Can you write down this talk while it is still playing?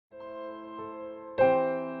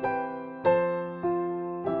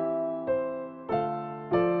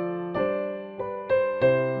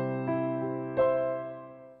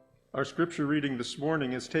Our scripture reading this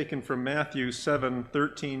morning is taken from Matthew 7,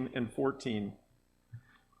 13 and 14.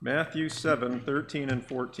 Matthew 7, 13 and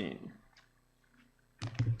 14.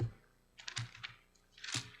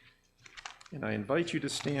 And I invite you to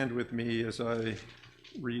stand with me as I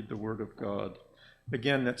read the word of God.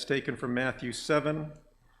 Again, that's taken from Matthew 7,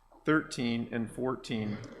 13 and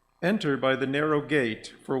 14. Enter by the narrow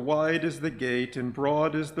gate, for wide is the gate and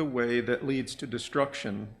broad is the way that leads to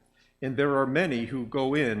destruction, and there are many who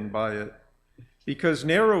go in by it. Because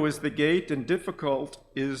narrow is the gate and difficult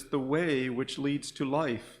is the way which leads to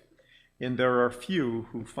life, and there are few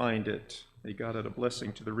who find it. May God add a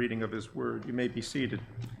blessing to the reading of his word. You may be seated.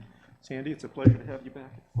 Sandy, it's a pleasure to have you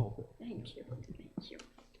back at the pulpit. Thank you. Thank you.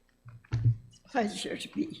 It's a pleasure to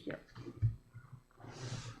be here.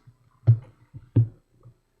 I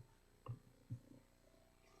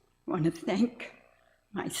want to thank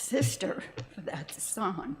my sister for that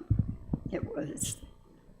song. It was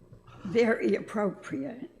very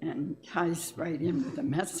appropriate and ties right in with the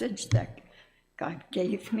message that God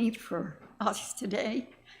gave me for us today.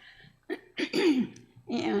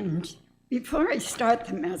 And before I start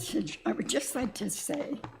the message, I would just like to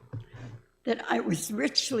say that I was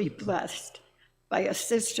richly blessed by a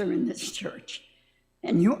sister in this church.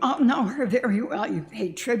 And you all know her very well. You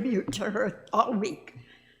paid tribute to her all week.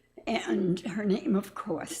 And her name, of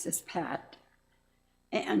course, is Pat.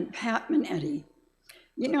 And Pat Minetti.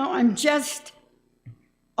 You know, I'm just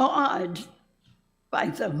awed by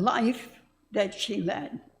the life that she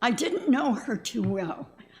led. I didn't know her too well.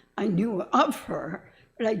 I knew of her,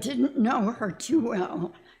 but I didn't know her too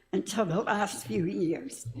well until the last few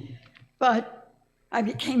years. But I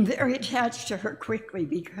became very attached to her quickly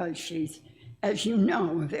because she's, as you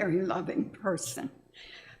know, a very loving person.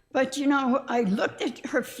 But you know, I looked at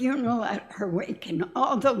her funeral, at her wake, and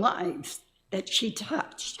all the lives that she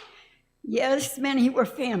touched. Yes, many were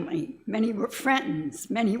family, many were friends,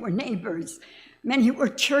 many were neighbors, many were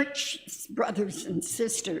church brothers and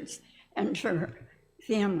sisters, and her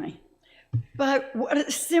family. But what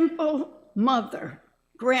a simple mother,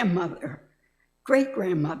 grandmother,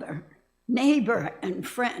 great-grandmother, neighbor, and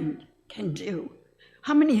friend can do.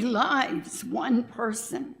 How many lives one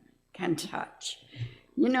person can touch.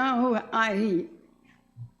 You know, I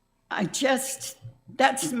just,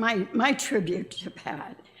 that's my tribute to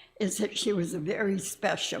Pat, is that she was a very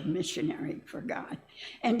special missionary for God.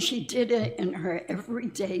 And she did it in her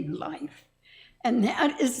everyday life. And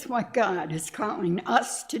that is what God is calling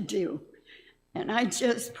us to do. And I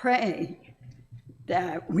just pray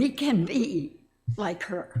that we can be like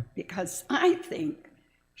her, because I think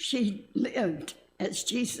she lived as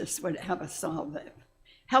Jesus would have us all live.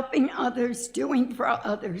 Helping others, doing for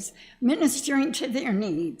others, ministering to their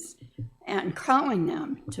needs, and calling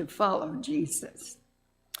them to follow Jesus.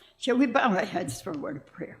 Shall we bow our heads for a word of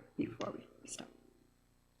prayer before we start?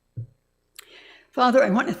 Father, I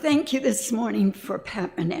want to thank you this morning for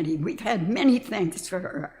Pat Minetti. We've had many thanks for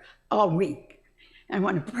her all week. I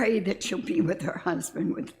want to pray that she'll be with her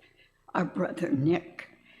husband, with our brother Nick.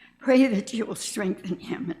 Pray that you will strengthen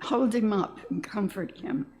him and hold him up and comfort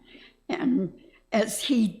him. And as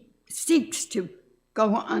he seeks to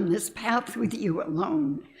go on this path with you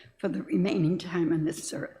alone for the remaining time on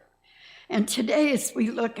this earth. And today, as we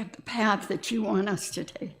look at the path that you want us to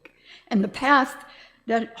take, and the path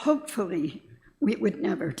that hopefully we would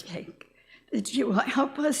never take, that you will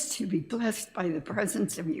help us to be blessed by the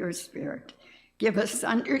presence of your Spirit. Give us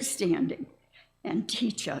understanding and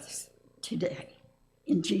teach us today.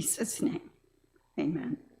 In Jesus' name,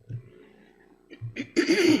 amen.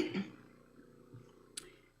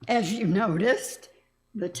 As you noticed,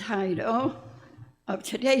 the title of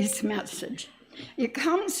today's message, it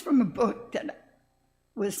comes from a book that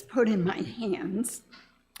was put in my hands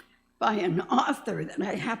by an author that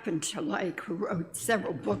I happen to like, who wrote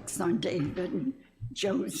several books on David and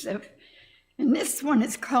Joseph. And this one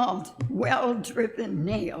is called Well-Driven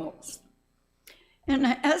Nails.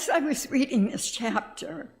 And as I was reading this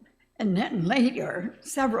chapter, and then later,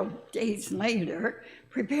 several days later,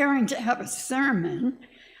 preparing to have a sermon,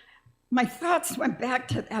 my thoughts went back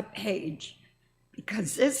to that page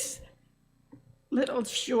because this little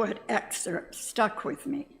short excerpt stuck with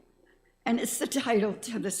me. And it's the title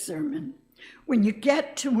to the sermon. When you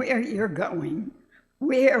get to where you're going,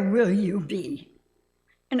 where will you be?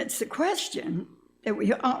 And it's a question that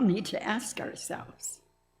we all need to ask ourselves.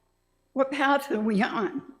 What path are we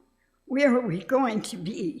on? Where are we going to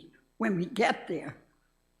be when we get there?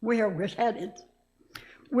 Where we're headed?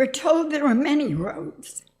 We're told there are many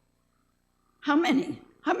roads. How many?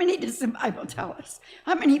 How many does the Bible tell us?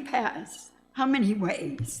 How many paths? How many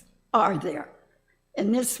ways are there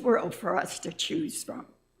in this world for us to choose from?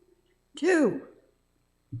 2.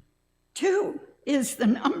 2 is the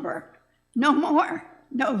number, no more,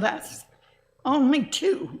 no less. Only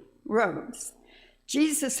 2 roads.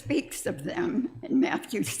 Jesus speaks of them in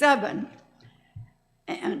Matthew 7,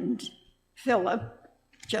 and Philip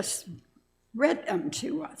just read them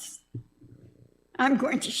to us. I'm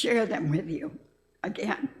going to share them with you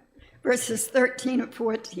again. Verses 13 and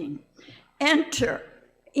 14. Enter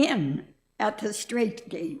in at the strait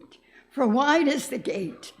gate, for wide is the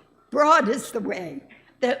gate, broad is the way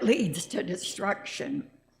that leads to destruction,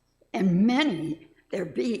 and many there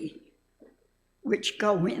be which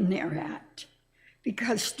go in thereat.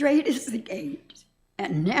 Because strait is the gate,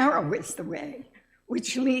 and narrow is the way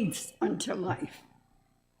which leads unto life,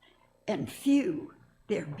 and few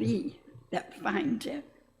there be that find it.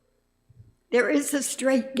 There is a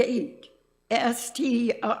strait gate,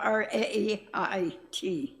 S-T-R-A-I-T,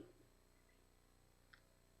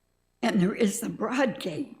 and there is a broad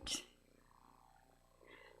gate.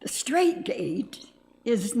 The strait gate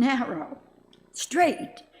is narrow,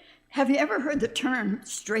 straight. Have you ever heard the term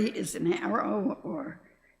straight is narrow, or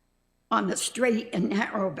on the straight and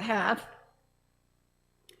narrow path?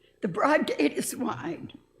 The broad gate is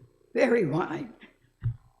wide, very wide.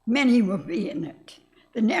 Many will be in it.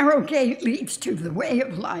 The narrow gate leads to the way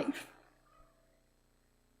of life,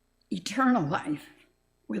 eternal life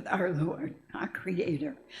with our Lord, our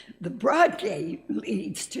Creator. The broad gate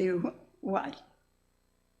leads to what?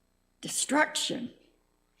 Destruction.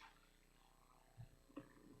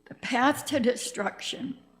 The path to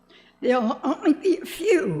destruction. There'll only be a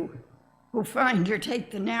few who find or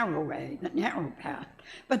take the narrow way, the narrow path,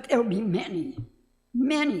 but there'll be many,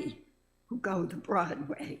 many who go the broad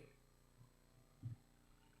way,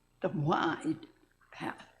 the wide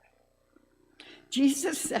path.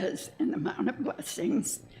 Jesus says in the Mount of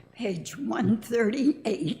Blessings, page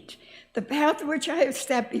 138, the path which I have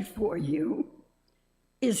set before you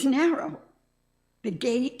is narrow. The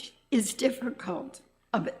gate is difficult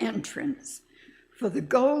of entrance, for the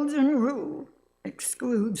golden rule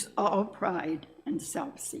excludes all pride and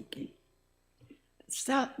self-seeking.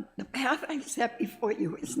 So the path I've set before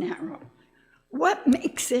you is narrow. What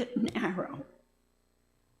makes it narrow?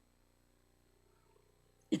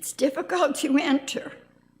 It's difficult to enter.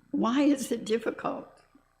 Why is it difficult?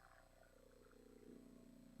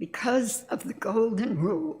 Because of the golden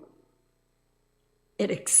rule. It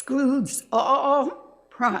excludes all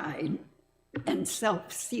pride and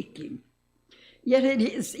self-seeking. Yet it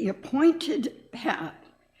is the appointed path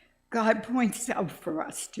God points out for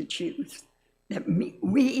us to choose, that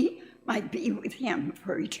we might be with him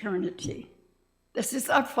for eternity. This is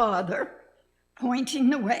our Father pointing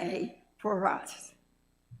the way for us.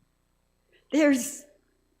 There's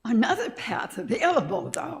another path available,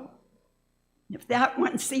 though. If that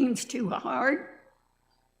one seems too hard,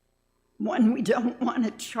 one we don't want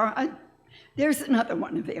to trod, there's another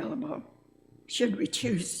one available, should we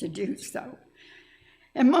choose to do so.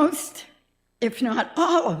 And most, if not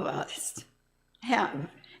all of us, have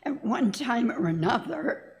at one time or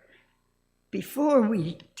another, before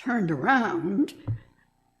we turned around,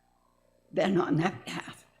 been on that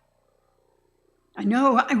path. I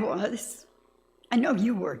know I was. I know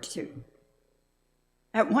you were too,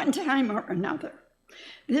 at one time or another.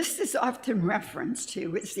 This is often referenced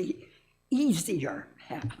to as the easier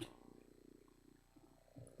path,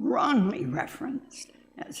 wrongly referenced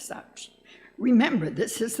as such. Remember,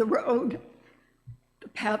 this is the road, the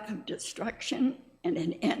path of destruction, and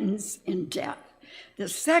it ends in death. The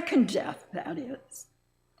second death, that is,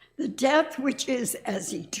 the death which is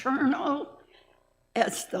as eternal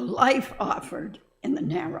as the life offered in the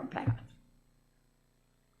narrow path.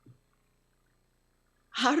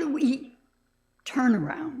 How do we turn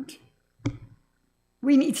around?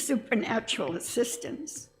 We need supernatural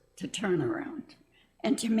assistance to turn around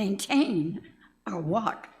and to maintain our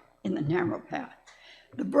walk in the narrow path.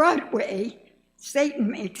 The broad way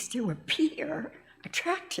Satan makes to appear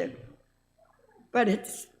attractive, but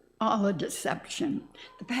it's all a deception.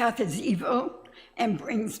 The path is evil and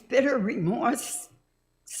brings bitter remorse,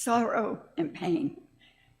 sorrow, and pain.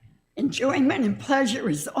 Enjoyment and pleasure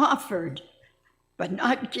is offered, but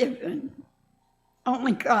not given.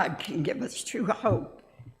 Only God can give us true hope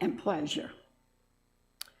and pleasure.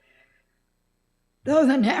 Though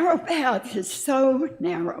the narrow path is so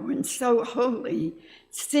narrow and so holy,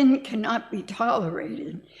 sin cannot be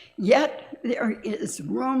tolerated, yet there is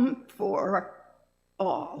room for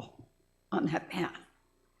all on that path.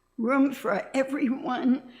 Room for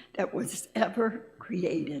everyone that was ever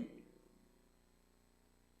created.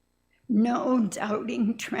 No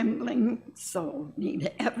doubting, trembling soul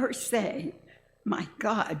need ever say, my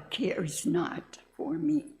God cares not for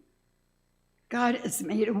me. God has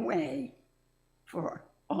made a way for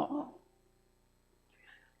all.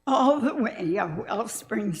 All the way are well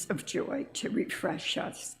springs of joy to refresh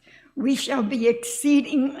us. We shall be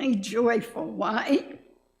exceedingly joyful. Why?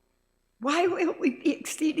 Why will we be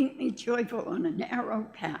exceedingly joyful on a narrow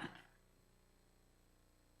path?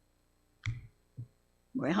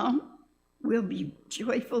 Well, we'll be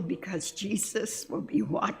joyful because Jesus will be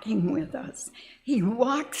walking with us. He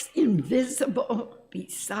walks invisible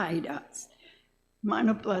beside us.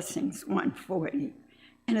 Minor Blessings 140.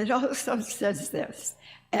 And it also says this,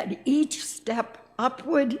 at each step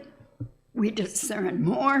upward, we discern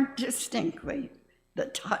more distinctly the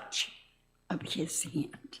touch of his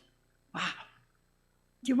hand. Wow.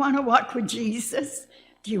 Do you want to walk with Jesus?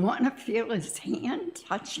 Do you want to feel his hand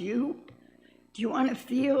touch you? Do you want to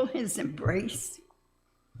feel his embrace?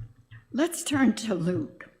 Let's turn to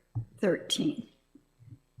Luke 13.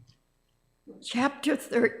 Chapter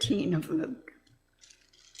 13 of Luke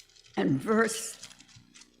and verse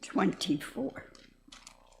 24.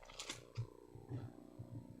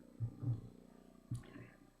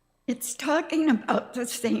 It's talking about the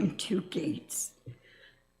same two gates.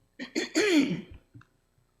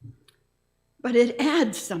 But it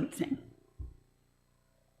adds something.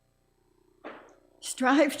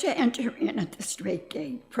 Strive to enter in at the strait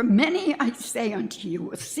gate. For many, I say unto you,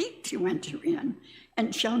 will seek to enter in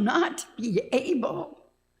and shall not be able.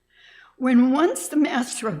 When once the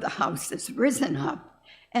master of the house is risen up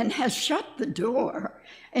and has shut the door,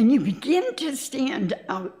 and you begin to stand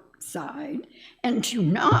outside and to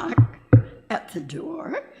knock at the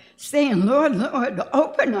door, saying, Lord, Lord,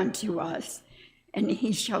 open unto us. And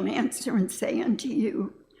he shall answer and say unto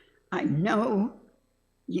you, I know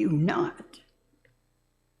you not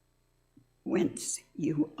whence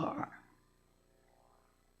you are.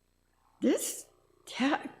 This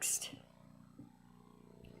text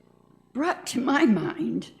brought to my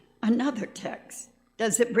mind another text.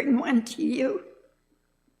 Does it bring one to you?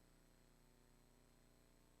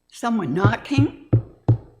 Someone knocking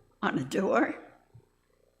on a door.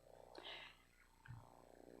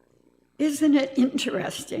 Isn't it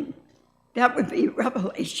interesting? That would be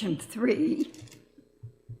Revelation 3.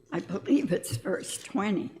 I believe it's verse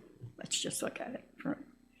 20. Let's just look at it for a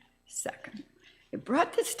second. It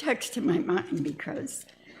brought this text to my mind because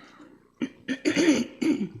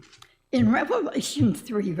in Revelation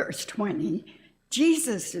 3, verse 20,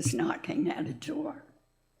 Jesus is knocking at a door.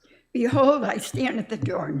 Behold, I stand at the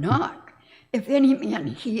door and knock. If any man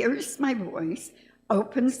hears my voice,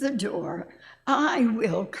 opens the door, I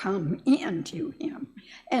will come in to him,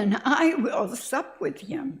 and I will sup with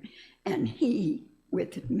him, and he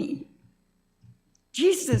with me.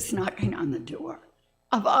 Jesus knocking on the door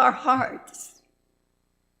of our hearts.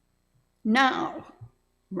 Now,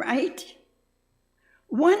 right?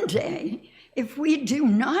 One day, if we do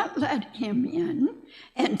not let him in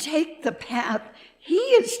and take the path he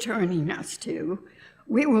is turning us to,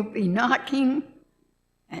 we will be knocking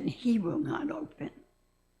and he will not open.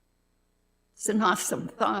 It's an awesome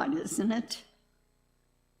thought, isn't it?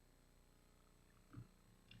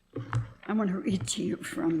 I want to read to you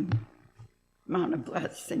from Mount of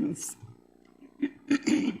Blessings.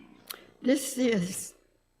 This is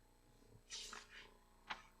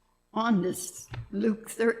on this Luke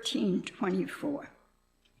 13:24.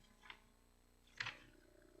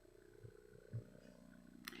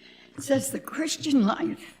 It says the Christian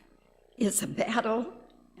life is a battle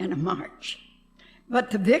and a march,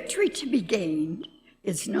 but the victory to be gained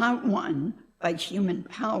is not won by human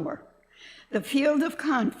power. The field of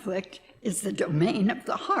conflict is the domain of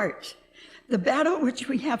the heart. The battle which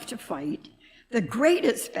we have to fight, the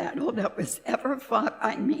greatest battle that was ever fought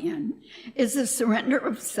by man, is the surrender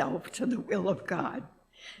of self to the will of God,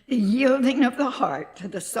 the yielding of the heart to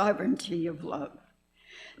the sovereignty of love.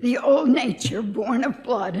 The old nature, born of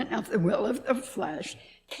blood and of the will of the flesh,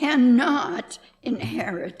 cannot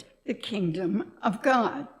inherit the kingdom of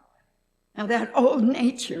God. Now that old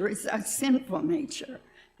nature is a sinful nature.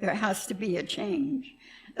 There has to be a change.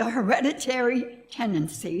 The hereditary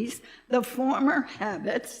tendencies, the former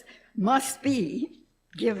habits, must be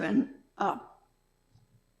given up.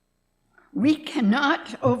 We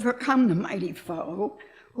cannot overcome the mighty foe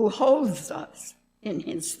who holds us in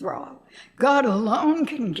his thrall. God alone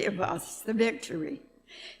can give us the victory.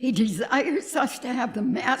 He desires us to have the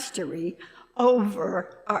mastery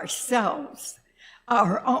over ourselves,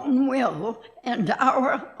 our own will, and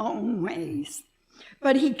our own ways.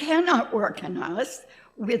 But he cannot work in us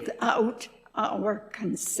without our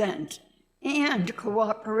consent and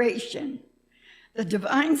cooperation. The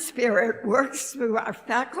divine spirit works through our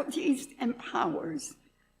faculties and powers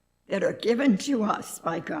that are given to us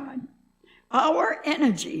by God. Our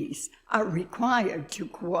energies are required to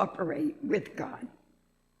cooperate with God.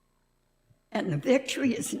 And the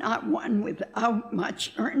victory is not won without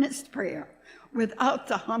much earnest prayer, without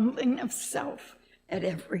the humbling of self at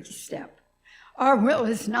every step. Our will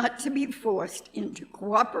is not to be forced into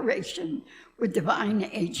cooperation with divine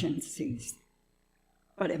agencies,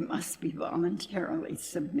 but it must be voluntarily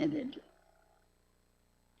submitted.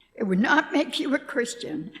 It would not make you a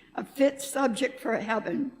Christian, a fit subject for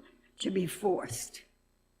heaven, to be forced.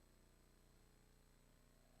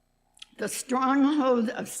 The stronghold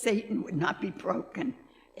of Satan would not be broken.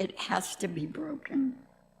 It has to be broken.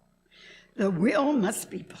 The will must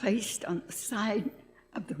be placed on the side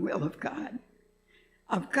of the will of God,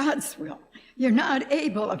 of God's will. You're not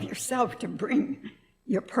able of yourself to bring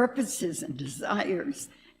your purposes and desires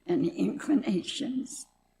and inclinations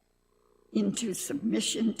into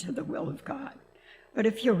submission to the will of God. But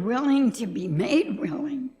if you're willing to be made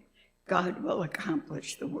willing, God will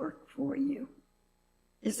accomplish the work for you.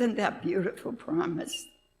 Isn't that beautiful promise?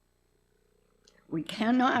 We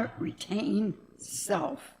cannot retain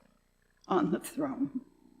self on the throne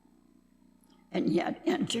and yet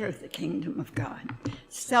enter the kingdom of God.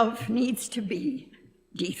 Self needs to be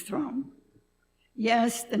dethroned.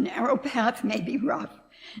 Yes, the narrow path may be rough.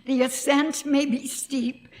 The ascent may be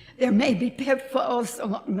steep. There may be pitfalls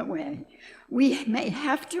along the way. We may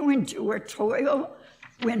have to endure toil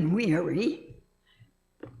when weary,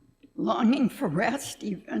 longing for rest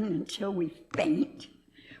even until we faint.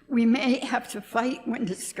 We may have to fight when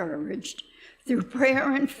discouraged. Through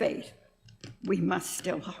prayer and faith, we must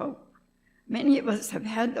still hope. Many of us have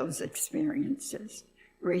had those experiences,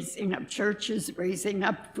 raising up churches, raising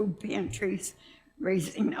up food pantries,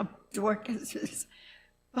 raising up Dorcases.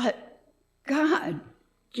 But God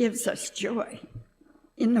gives us joy.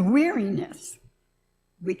 In the weariness,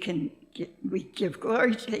 we give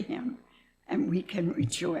glory to him, and we can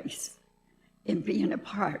rejoice in being a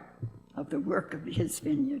part of the work of his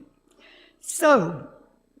vineyard. So,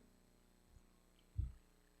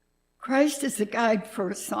 Christ is a guide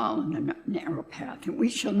for us all on a narrow path, and we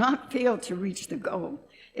shall not fail to reach the goal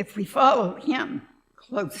if we follow him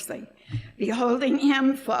closely. Beholding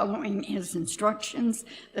him, following his instructions,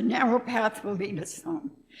 the narrow path will lead us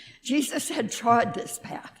home. Jesus had trod this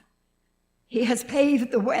path. He has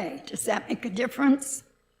paved the way. Does that make a difference?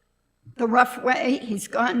 The rough way, he's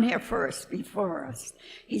gone there first before us.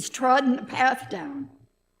 He's trodden the path down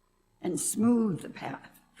and smoothed the path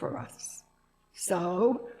for us.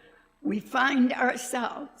 So we find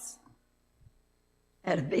ourselves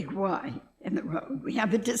at a big Y in the road. We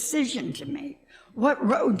have a decision to make. What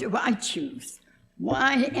road do I choose?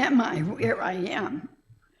 Why am I where I am?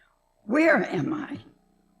 Where am I?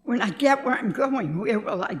 When I get where I'm going, where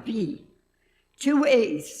will I be? 2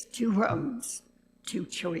 ways, 2 roads, 2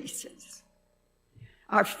 choices.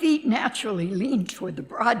 Our feet naturally lean toward the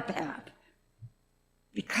broad path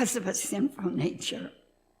because of a sinful nature.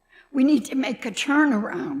 We need to make a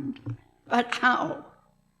turnaround, but how?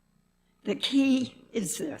 The key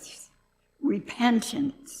is this: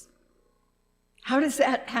 repentance. How does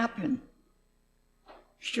that happen?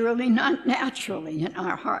 Surely not naturally in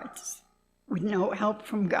our hearts, with no help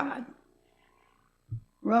from God.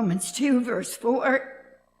 Romans 2, verse 4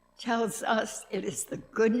 tells us it is the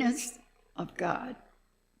goodness of God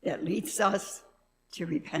that leads us to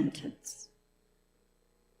repentance.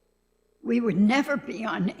 We would never be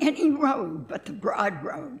on any road but the broad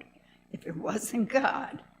road if it wasn't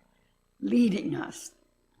God leading us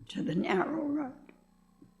to the narrow road.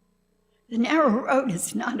 The narrow road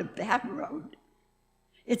is not a bad road.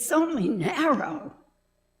 It's only narrow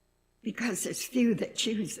because there's few that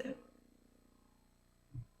choose it.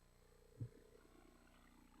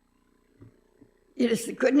 It is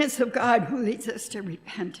the goodness of God who leads us to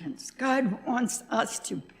repentance. God wants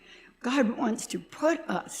to put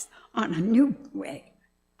us on a new way,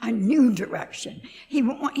 a new direction.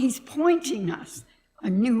 He's pointing us a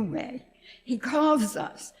new way. He calls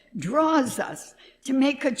us, draws us to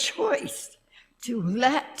make a choice to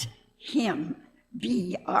let him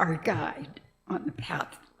be our guide on the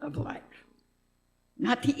path of life.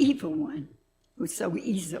 Not the evil one who so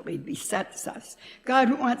easily besets us.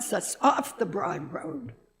 God wants us off the broad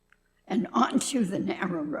road and onto the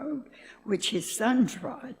narrow road, which his son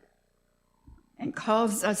trod, and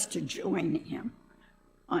calls us to join him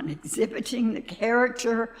on exhibiting the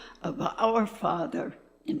character of our Father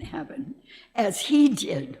in heaven, as he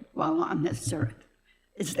did while on this earth.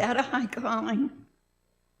 Is that a high calling?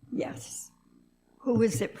 Yes. Who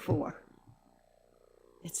is it for?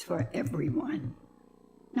 It's for everyone.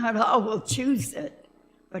 Not all will choose it,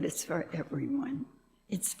 but it's for everyone.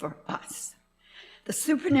 It's for us. the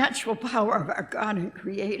supernatural power of our God and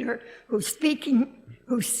Creator, who's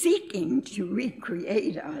seeking to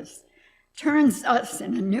recreate us, turns us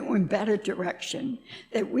in a new and better direction,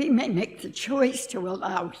 that we may make the choice to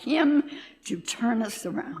allow him to turn us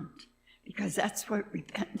around. Because that's what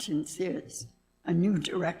repentance is, a new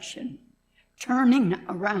direction, turning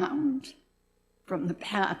around from the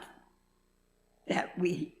path that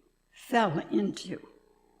we fell into.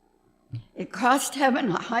 It cost heaven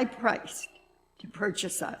a high price to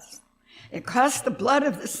purchase us. It cost the blood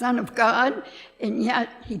of the Son of God, and yet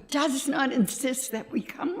he does not insist that we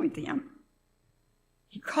come with him.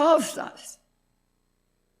 He calls us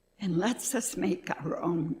and lets us make our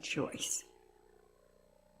own choice.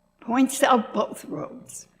 Points out both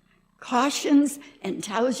roads, cautions and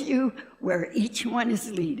tells you where each one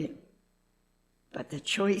is leading. But the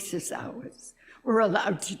choice is ours. We're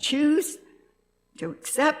allowed to choose to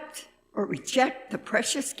accept or reject the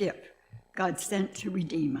precious gift God sent to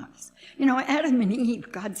redeem us. You know, Adam and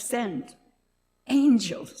Eve, God sent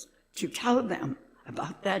angels to tell them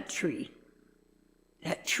about that tree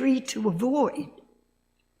to avoid.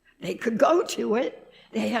 They could go to it,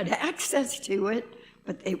 they had access to it,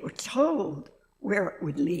 but they were told where it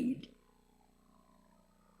would lead.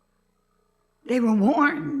 They were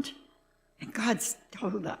warned, and God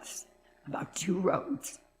told us about two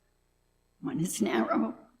roads. One is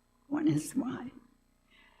narrow, one is wide.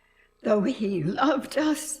 Though he loved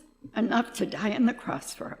us enough to die on the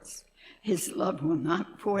cross for us, his love will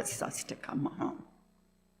not force us to come home.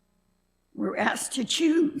 We're asked to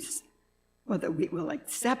choose whether we will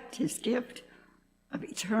accept his gift of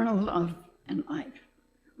eternal love and life.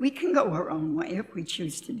 We can go our own way if we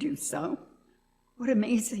choose to do so. What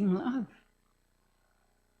amazing love.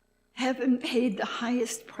 Heaven paid the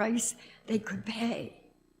highest price they could pay.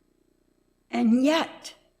 And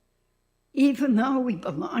yet, even though we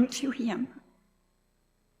belong to him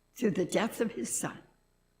through the death of his Son,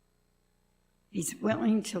 he's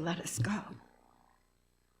willing to let us go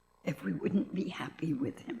if we wouldn't be happy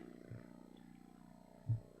with him.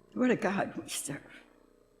 What a God we serve.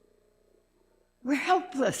 We're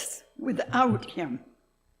helpless without him.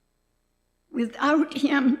 Without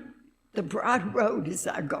him, the broad road is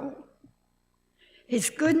our goal. His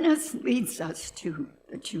goodness leads us to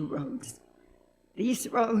the two roads. These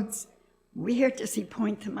roads, where does he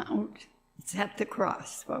point them out? It's at the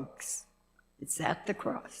cross, folks. It's at the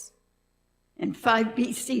cross. In 5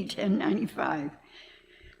 BC 1095,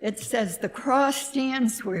 it says the cross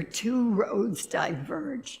stands where two roads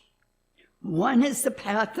diverge. One is the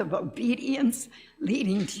path of obedience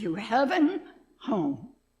leading to heaven, home.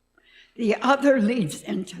 The other leads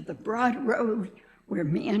into the broad road where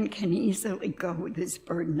man can easily go with his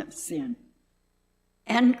burden of sin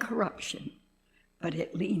and corruption, but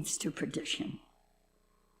it leads to perdition.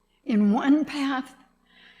 In one path,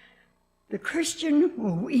 the Christian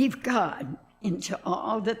will weave God into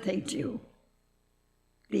all that they do.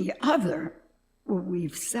 The other will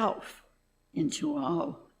weave self into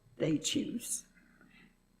all they choose.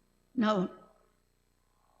 Now,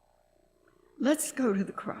 let's go to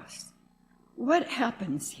the cross. What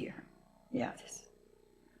happens here? Yes,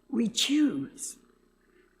 we choose.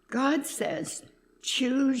 God says,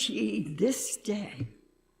 choose ye this day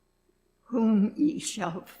whom ye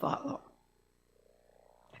shall follow.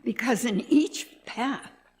 Because in each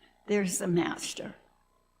path, there's a master.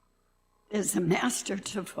 There's a master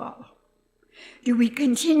to follow. Do we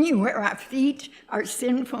continue where our feet, our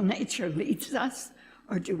sinful nature leads us,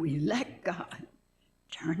 or do we let God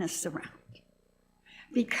turn us around?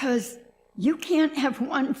 Because you can't have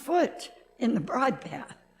one foot in the broad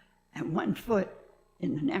path and one foot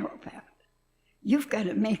in the narrow path. You've got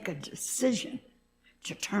to make a decision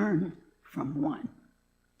to turn from one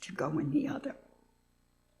to go in the other.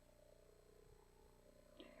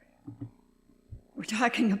 We're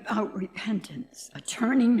talking about repentance, a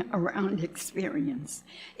turning around experience.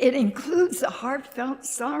 It includes a heartfelt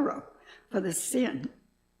sorrow for the sin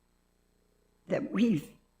that we've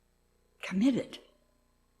committed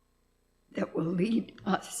that will lead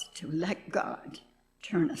us to let God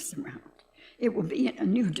turn us around. It will be in a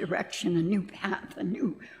new direction, a new path, a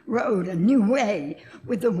new road, a new way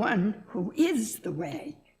with the one who is the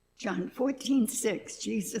way. John 14:6,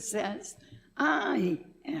 Jesus says, I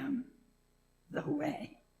am the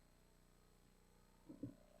way.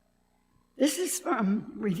 This is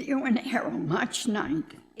from Review and Herald, March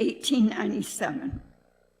 9th, 1897.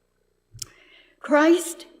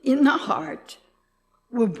 Christ in the heart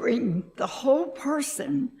will bring the whole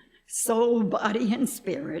person, soul, body, and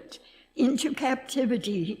spirit into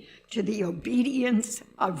captivity to the obedience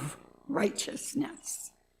of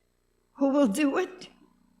righteousness. Who will do it?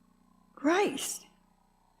 Christ.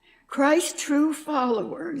 Christ's true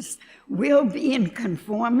followers will be in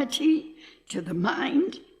conformity to the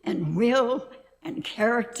mind and will and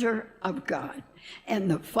character of God, and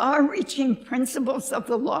the far-reaching principles of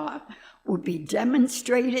the law will be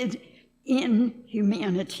demonstrated in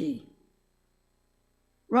humanity.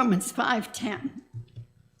 Romans 5:10.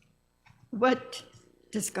 What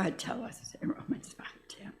does God tell us in Romans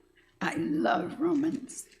 5:10? I love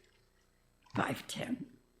Romans 5:10.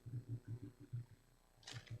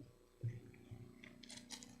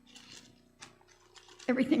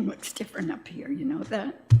 Everything looks different up here, you know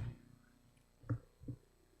that?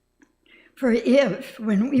 For if,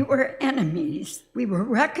 when we were enemies, we were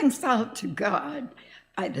reconciled to God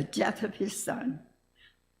by the death of his Son,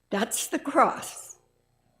 that's the cross.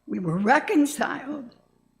 We were reconciled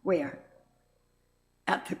where?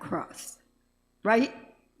 At the cross, right?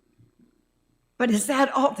 But is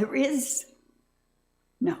that all there is?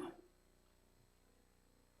 No.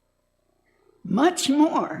 Much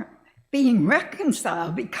more, being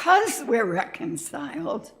reconciled, because we're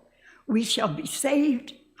reconciled, we shall be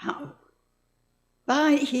saved. How?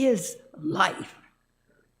 By his life.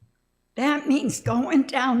 That means going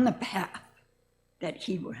down the path that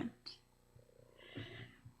he went.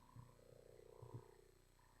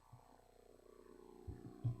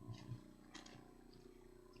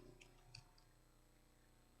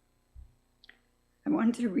 I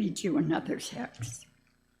wanted to read you another text.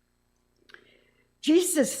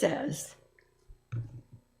 Jesus says,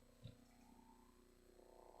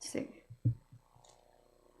 see,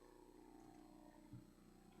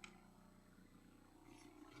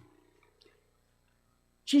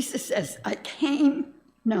 Jesus says, I came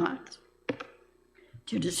not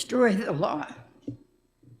to destroy the law,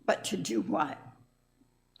 but to do what?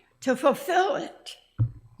 To fulfill it.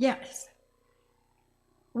 Yes.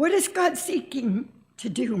 What is God seeking to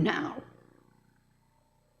do now?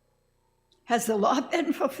 Has the law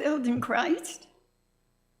been fulfilled in Christ?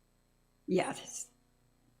 Yes.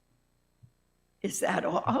 Is that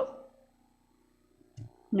all?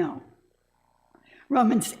 No.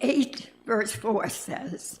 Romans 8, verse 4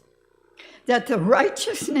 says that the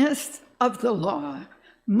righteousness of the law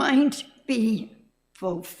might be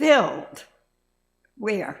fulfilled.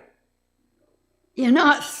 Where? In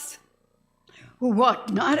us, who walk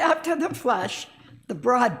not after the flesh, the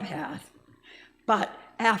broad path, but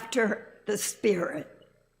after the Spirit,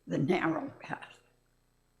 the narrow path.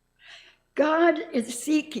 God is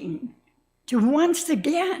seeking to once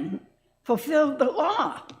again fulfill the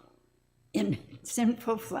law in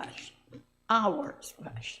sinful flesh, our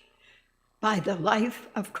flesh, by the life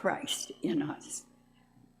of Christ in us.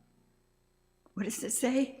 What does it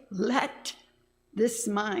say? Let this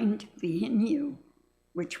mind be in you,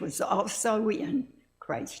 which was also in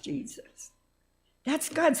Christ Jesus. That's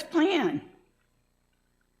God's plan.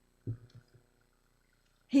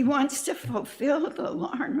 He wants to fulfill the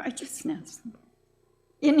law and righteousness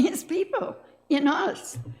in his people, in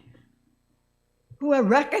us, who are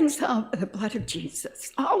reconciled by the blood of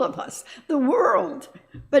Jesus, all of us, the world.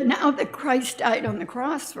 But now that Christ died on the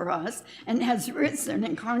cross for us and has risen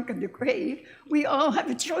and conquered the grave, we all have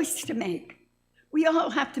a choice to make. We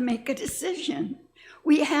all have to make a decision.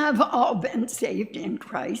 We have all been saved in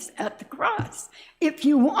Christ at the cross, if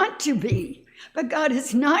you want to be. But God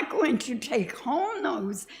is not going to take home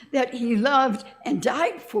those that he loved and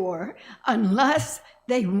died for unless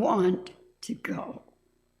they want to go.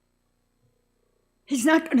 He's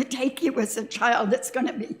not going to take you as a child that's going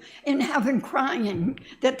to be in heaven crying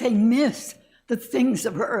that they miss the things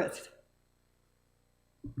of earth.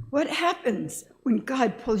 What happens when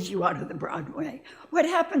God pulls you out of the broad way? What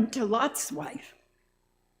happened to Lot's wife?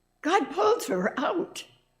 God pulled her out,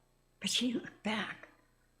 but she looked back.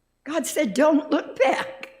 God said, don't look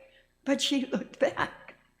back, but she looked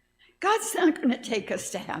back. God's not going to take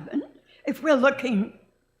us to heaven if we're looking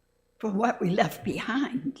for what we left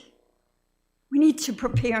behind. We need to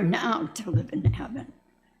prepare now to live in heaven.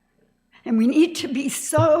 And we need to be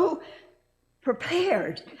so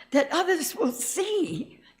prepared that others will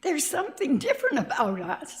see there's something different about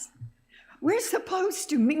us. We're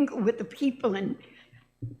supposed to mingle with the people and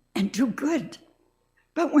do good.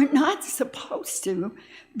 But we're not supposed to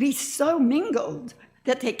be so mingled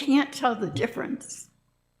that they can't tell the difference.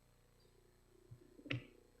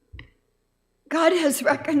 God has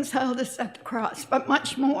reconciled us at the cross, but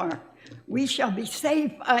much more. We shall be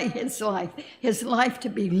saved by his life to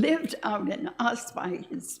be lived out in us by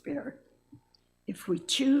his Spirit. If we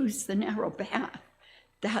choose the narrow path,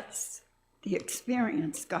 that's the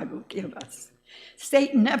experience God will give us.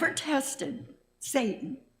 Satan never tested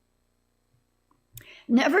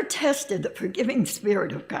the forgiving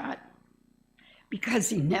Spirit of God. because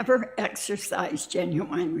he never exercised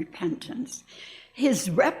genuine repentance. His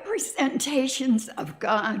representations of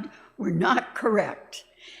God were not correct.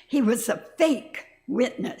 He was a fake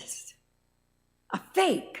witness, a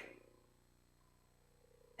fake,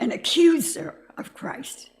 an accuser of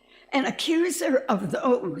Christ, an accuser of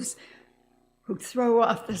those who throw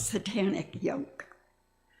off the satanic yoke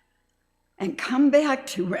and come back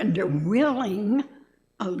to render willing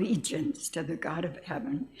allegiance to the God of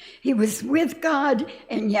heaven. He was with God,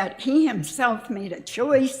 and yet he himself made a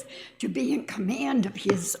choice to be in command of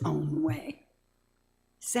his own way.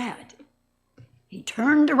 Sad. He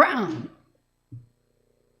turned around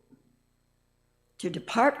to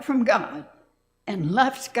depart from God and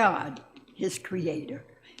left God, his creator,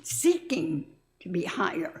 seeking to be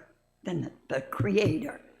higher than the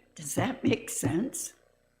creator. Does that make sense?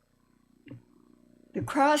 The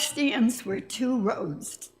cross stands where two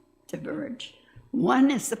roads diverge. One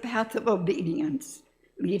is the path of obedience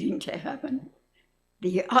leading to heaven.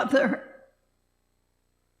 The other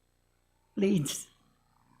leads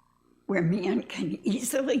where man can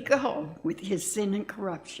easily go with his sin and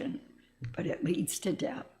corruption, but it leads to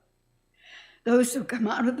death. Those who come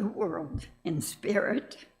out of the world in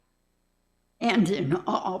spirit and in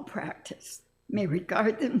all practice may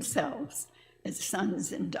regard themselves as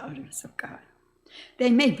sons and daughters of God.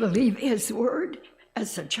 They may believe his word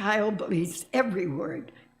as a child believes every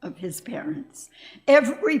word of his parents.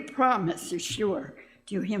 Every promise is sure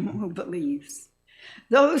to him who believes.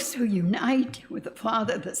 Those who unite with the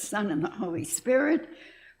Father, the Son, and the Holy Spirit,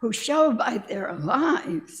 who show by their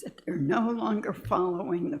lives that they're no longer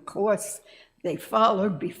following the course they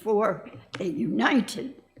followed before they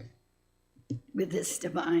united with this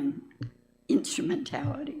divine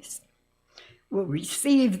instrumentalities, will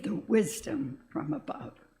receive the wisdom from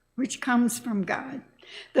above, which comes from God.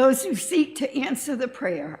 Those who seek to answer the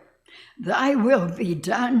prayer, "Thy will be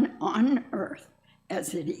done on earth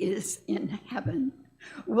as it is in heaven,"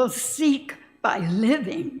 will seek by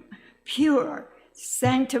living pure,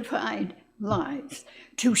 sanctified lives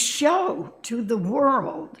to show to the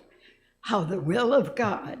world how the will of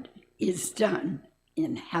God is done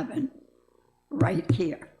in heaven, right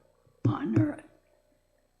here on earth.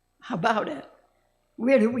 How about it?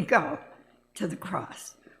 Where do we go? To the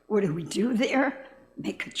cross. What do we do there?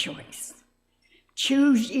 Make a choice.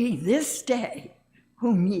 Choose ye this day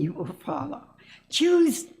whom ye will follow.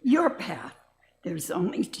 Choose your path. There's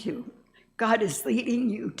only two. God is leading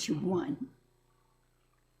you to one.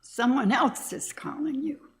 Someone else is calling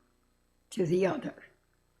you to the other.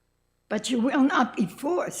 But you will not be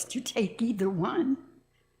forced to take either one.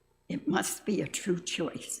 It must be a true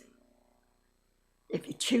choice. If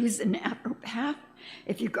you choose a narrow path,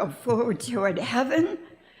 if you go forward toward heaven,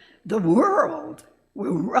 the world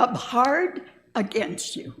will rub hard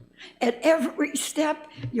against you. At every step,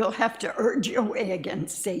 you'll have to urge your way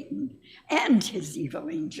against Satan and his evil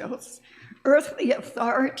angels. Earthly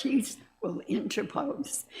authorities will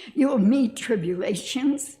interpose. You will meet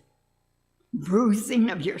tribulations, bruising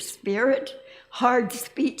of your spirit, hard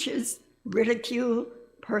speeches, ridicule,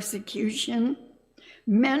 persecution.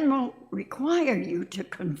 Men will require you to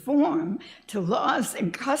conform to laws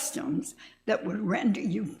and customs that would render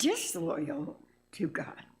you disloyal to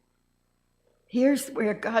God. Here's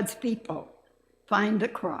where God's people find the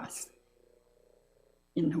cross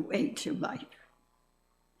in the way to life.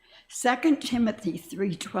 2 Timothy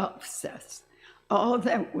 3:12 says, "All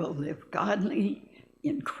that will live godly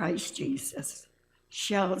in Christ Jesus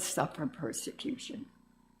shall suffer persecution."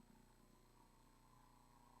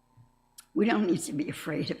 We don't need to be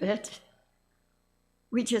afraid of it.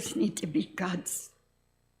 We just need to be God's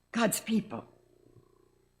people.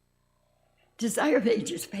 Desire of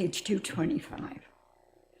Ages, page 225.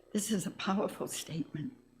 This is a powerful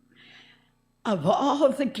statement. Of all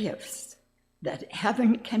the gifts that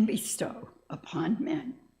heaven can bestow upon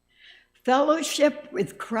men, fellowship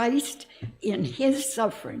with Christ in his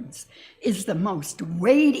sufferings is the most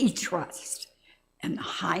weighty trust and the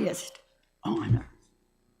highest honor.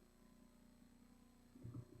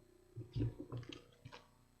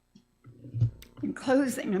 In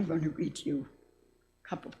closing, I'm going to read you a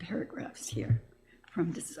couple paragraphs here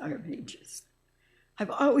from Desire of Ages. I've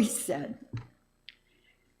always said,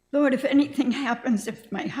 Lord, if anything happens,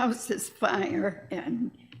 if my house is fire and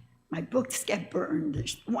my books get burned,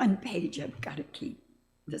 there's one page I've got to keep.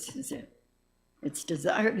 This is it. It's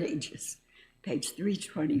Desire of Ages, page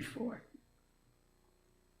 324.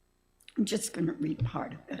 I'm just going to read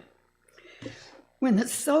part of it. When the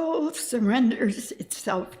soul surrenders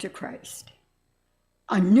itself to Christ,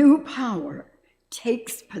 a new power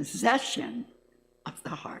takes possession of the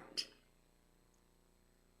heart.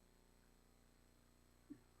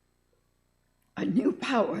 A new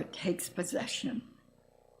power takes possession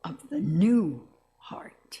of the new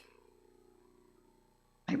heart.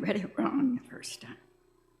 I read it wrong the first time.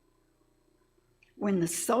 When the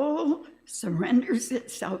soul surrenders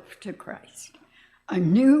itself to Christ, a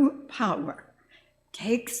new power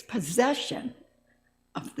takes possession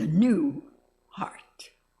of the new heart.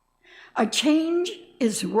 A change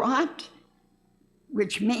is wrought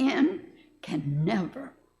which man can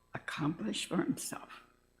never accomplish for himself.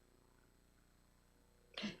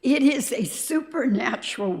 It is a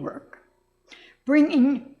supernatural work,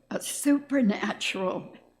 bringing a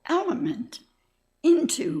supernatural element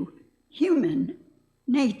into human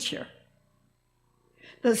nature.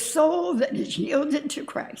 The soul that is yielded to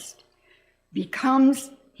Christ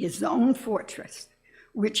becomes his own fortress,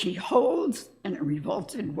 which he holds in a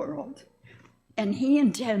revolted world, and he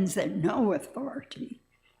intends that no authority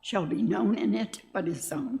shall be known in it but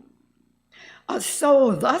his own. A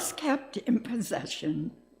soul thus kept in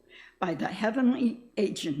possession by the heavenly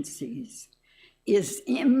agencies is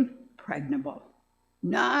impregnable,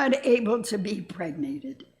 not able to be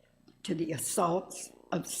pregnated to the assaults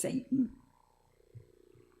of Satan.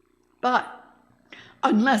 But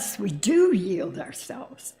unless we do yield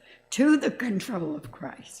ourselves to the control of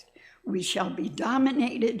Christ, we shall be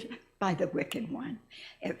dominated by the wicked one.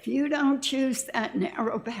 If you don't choose that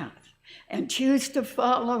narrow path and choose to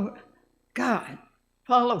follow God,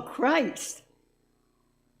 follow Christ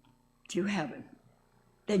to heaven,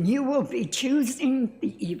 then you will be choosing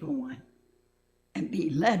the evil one and be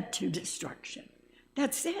led to destruction.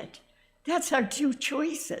 That's it. That's our two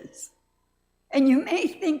choices. And you may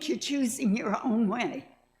think you're choosing your own way,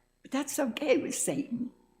 but that's okay with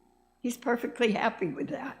Satan. He's perfectly happy with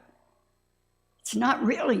that. It's not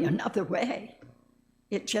really another way.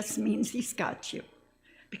 It just means he's got you,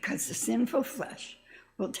 because the sinful flesh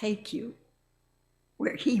will take you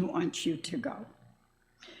where he wants you to go.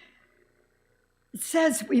 It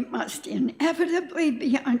says we must inevitably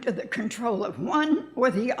be under the control of one or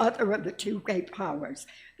the other of the two great powers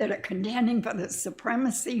that are contending for the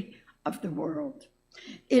supremacy of the world.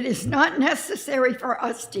 It is not necessary for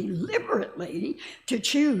us deliberately to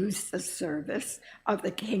choose the service of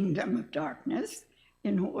the kingdom of darkness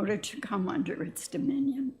in order to come under its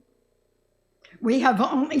dominion. We have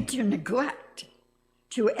only to neglect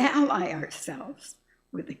to ally ourselves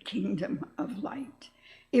with the kingdom of light.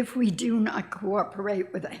 If we do not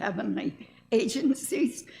cooperate with the heavenly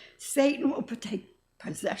agencies, Satan will take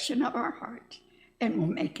possession of our heart and will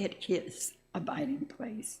make it his abiding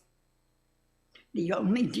place. The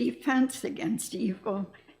only defense against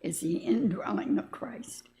evil is the indwelling of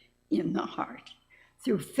Christ in the heart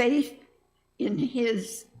through faith in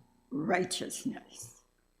his righteousness.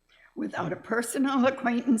 Without a personal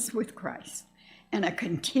acquaintance with Christ and a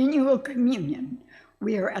continual communion,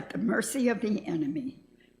 we are at the mercy of the enemy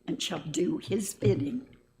and shall do his bidding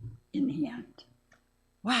in the end.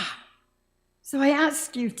 Wow. So I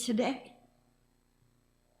ask you today,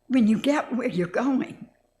 when you get where you're going,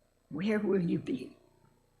 where will you be?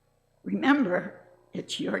 Remember,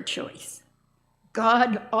 it's your choice.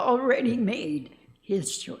 God already made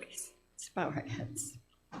his choice. Let's bow our heads.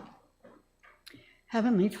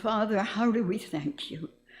 Heavenly Father, how do we thank you?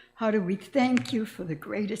 How do we thank you for the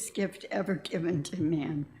greatest gift ever given to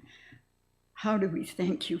man? How do we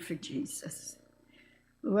thank you for Jesus?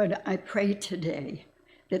 Lord, I pray today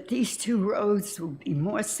that these two roads will be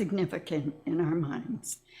more significant in our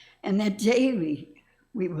minds, and that daily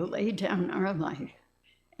we will lay down our life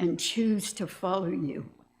and choose to follow you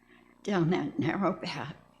down that narrow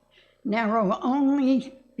path. Narrow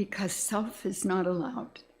only because self is not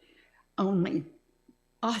allowed, only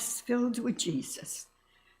us filled with Jesus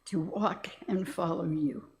to walk and follow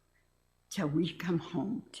you till we come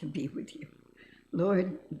home to be with you.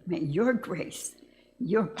 Lord, may your grace,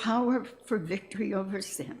 your power for victory over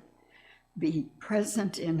sin be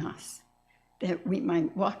present in us, that we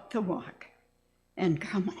might walk the walk and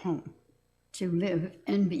come home to live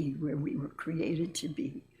and be where we were created to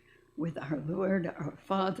be, with our Lord, our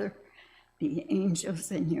Father, the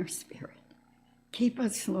angels, and your Spirit. Keep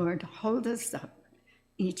us, Lord, hold us up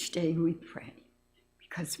each day, we pray,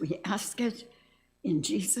 because we ask it in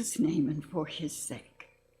Jesus' name and for his sake.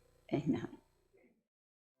 Amen.